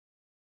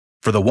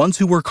For the ones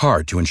who work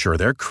hard to ensure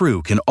their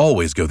crew can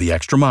always go the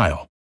extra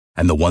mile,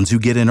 and the ones who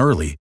get in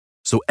early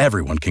so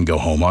everyone can go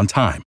home on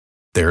time,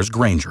 there's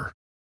Grainger,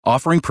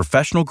 offering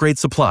professional-grade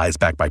supplies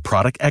backed by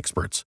product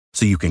experts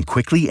so you can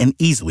quickly and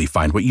easily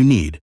find what you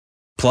need.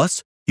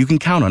 Plus, you can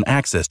count on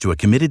access to a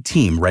committed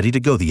team ready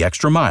to go the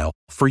extra mile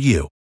for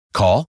you.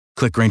 Call,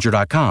 click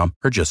Grainger.com,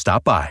 or just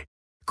stop by.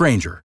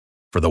 Grainger,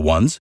 for the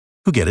ones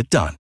who get it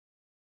done.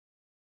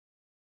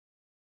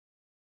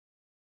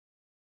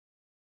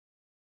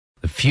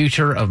 The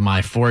future of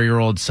my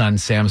 4-year-old son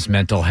Sam's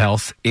mental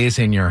health is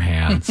in your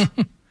hands.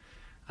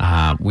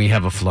 We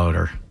have a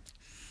floater.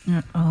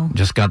 Uh-oh.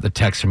 Just got the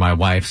text from my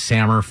wife.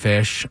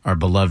 Sammerfish, our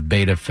beloved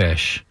beta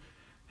fish,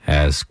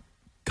 has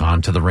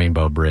gone to the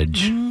Rainbow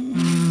Bridge.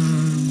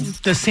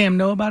 Does Sam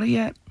know about it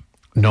yet?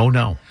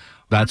 No.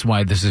 That's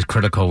why this is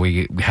critical.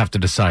 We have to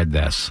decide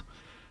this.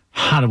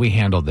 How do we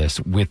handle this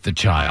with the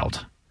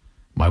child?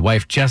 My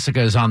wife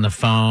Jessica is on the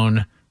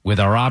phone with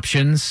our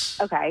options.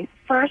 Okay.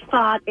 First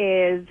thought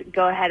is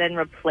go ahead and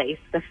replace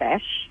the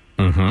fish.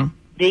 Mm-hmm.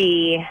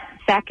 The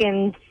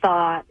second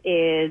thought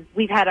is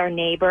we've had our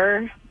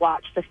neighbor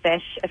watch the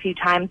fish a few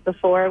times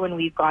before when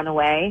we've gone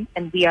away,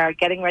 and we are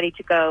getting ready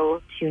to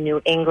go to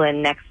New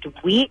England next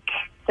week.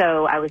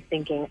 So I was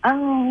thinking,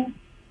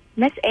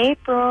 Miss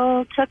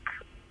April took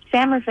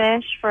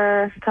Sammerfish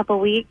for a couple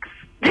weeks.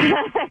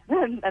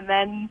 and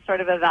then sort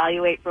of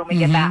evaluate when we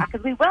get back,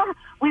 because we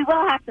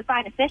will have to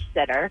find a fish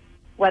sitter.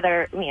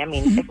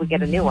 If we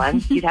get a new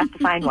one, you'd have to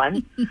find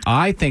one.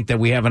 I think that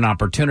we have an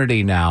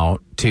opportunity now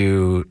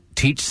to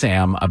teach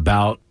Sam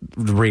about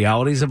the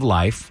realities of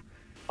life.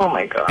 Oh,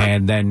 my God.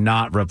 And then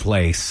not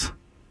replace.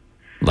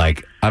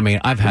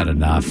 I've had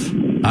enough.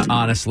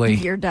 Honestly.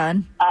 You're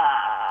done.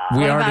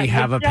 We already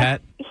have a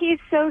pet. He's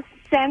so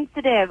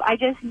sensitive. I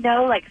just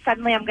know,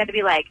 suddenly I'm going to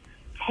be,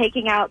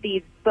 taking out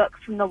these books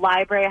from the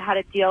library, how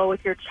to deal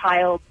with your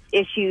child's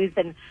issues,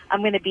 and I'm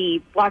going to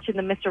be watching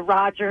the Mr.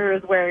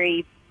 Rogers where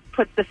he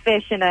puts the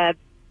fish in a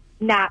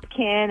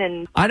napkin.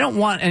 And I don't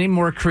want any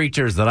more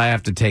creatures that I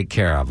have to take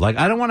care of.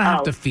 I don't want to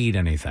have to feed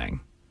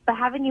anything. But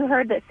haven't you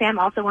heard that Sam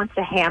also wants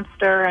a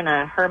hamster and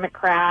a hermit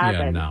crab?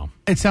 Yeah, no.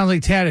 It sounds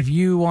like, Tad, if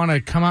you want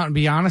to come out and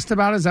be honest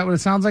about it, is that what it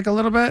sounds like a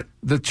little bit?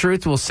 The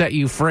truth will set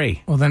you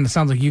free. Well, then it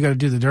sounds like you got to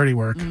do the dirty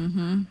work.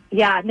 Mm-hmm.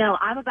 Yeah, no,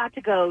 I'm about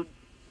to go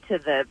to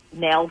the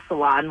nail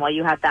salon while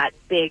you have that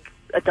big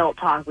adult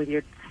talk with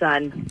your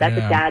son. That's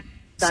a dad.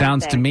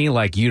 Sounds to me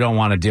like you don't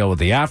want to deal with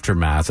the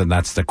aftermath, and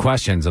that's the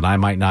questions, and I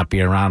might not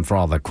be around for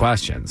all the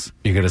questions.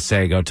 You're going to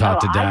say, go talk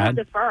to Dad? I'll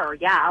defer.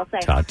 Yeah, I'll say.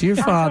 Talk to your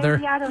father.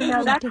 Yeah, I don't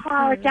know. That's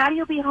hard. Daddy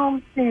will be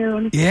home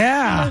soon.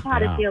 Yeah. He knows how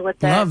to deal with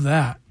this. Love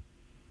that.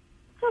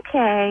 It's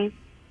okay.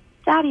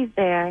 Daddy's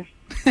there.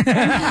 All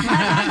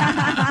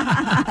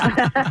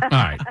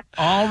right.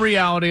 All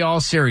reality, all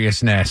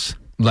seriousness.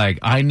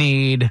 I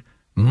need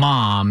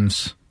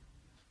moms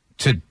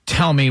to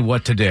tell me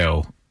what to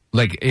do.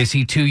 Is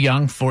he too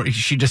young for...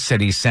 She just said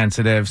he's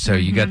sensitive, so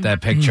you get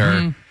that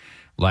picture.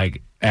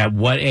 At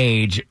what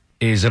age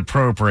is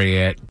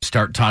appropriate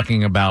start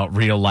talking about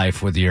real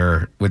life with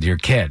your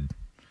kid?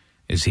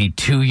 Is he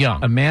too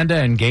young?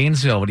 Amanda in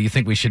Gainesville, what do you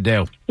think we should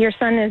do? Your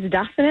son is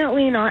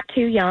definitely not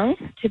too young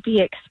to be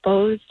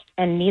exposed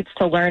and needs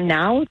to learn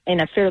now in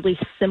a fairly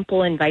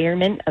simple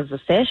environment of a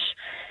fish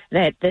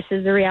that this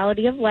is the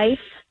reality of life.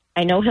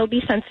 I know he'll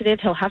be sensitive.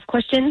 He'll have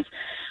questions.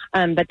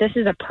 But this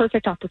is a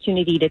perfect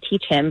opportunity to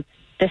teach him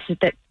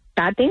that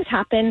bad things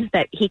happen,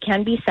 that he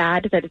can be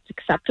sad, that it's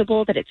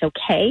acceptable, that it's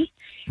okay,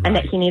 and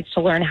that he needs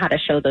to learn how to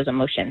show those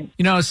emotions.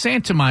 I was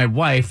saying to my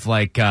wife,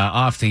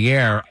 off the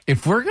air,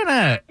 if we're going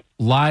to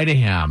lie to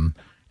him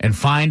and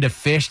find a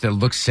fish that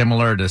looks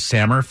similar to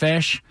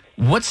Sammerfish,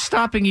 what's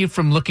stopping you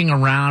from looking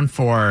around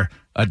for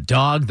a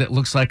dog that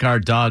looks like our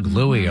dog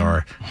Louie,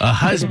 or a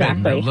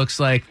husband that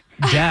looks like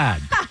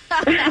Dad?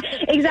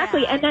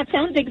 Exactly, and that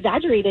sounds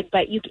exaggerated,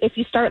 but if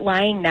you start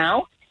lying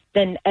now,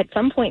 then at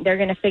some point they're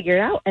going to figure it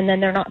out, and then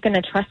they're not going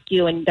to trust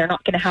you, and they're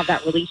not going to have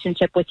that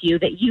relationship with you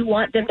that you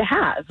want them to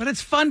have. But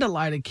it's fun to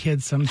lie to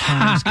kids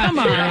sometimes. Come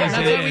on, that's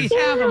why we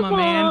have them,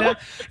 Amanda.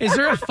 Is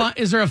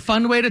there a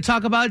fun way to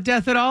talk about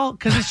death at all?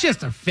 Because it's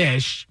just a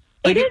fish.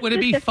 Would it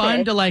be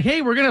fun to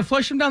hey, we're going to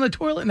flush him down the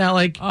toilet now?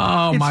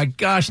 Oh my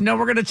gosh, no,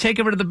 we're going to take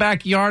him into the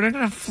backyard. I'm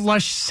going to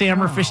flush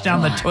Sammerfish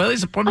down the toilet.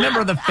 He's a member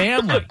of the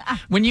family.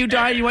 When you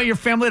die, you want your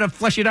family to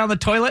flush you down the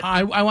toilet?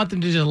 I want them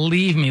to just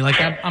leave me.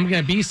 I'm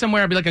going to be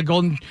somewhere. I'll be like a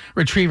golden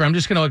retriever. I'm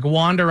just going to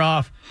wander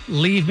off.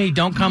 Leave me.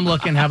 Don't come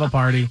looking. Have a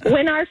party.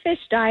 When our fish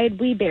died,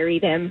 we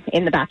buried him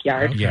in the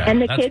backyard.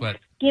 And the kids,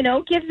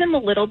 gives them a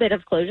little bit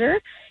of closure.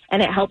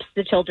 And it helps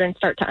the children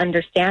start to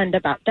understand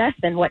about death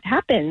and what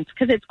happens,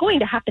 because it's going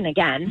to happen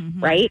again,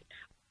 right,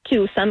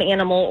 to some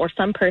animal or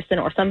some person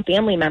or some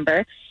family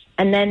member.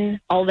 And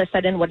then all of a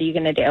sudden, what are you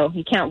going to do?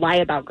 You can't lie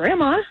about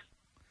grandma.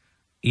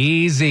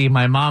 Easy.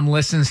 My mom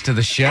listens to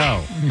the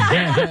show.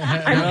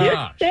 I'm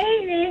just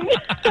saying.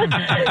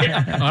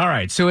 All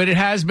right. So it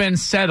has been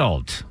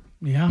settled.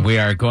 Yeah. We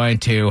are going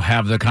to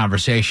have the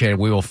conversation.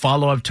 We will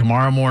follow up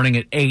tomorrow morning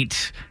at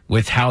 8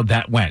 with how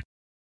that went.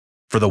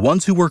 For the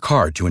ones who work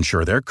hard to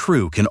ensure their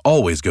crew can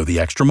always go the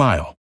extra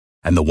mile,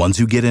 and the ones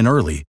who get in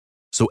early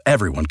so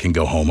everyone can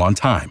go home on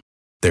time,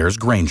 there's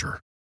Grainger,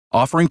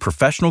 offering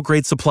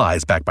professional-grade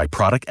supplies backed by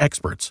product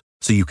experts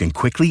so you can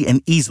quickly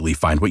and easily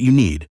find what you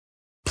need.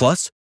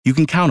 Plus, you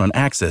can count on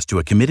access to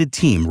a committed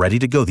team ready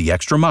to go the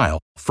extra mile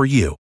for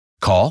you.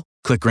 Call,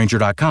 click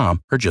Grainger.com,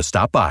 or just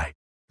stop by.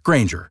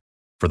 Grainger,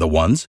 for the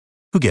ones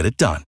who get it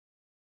done.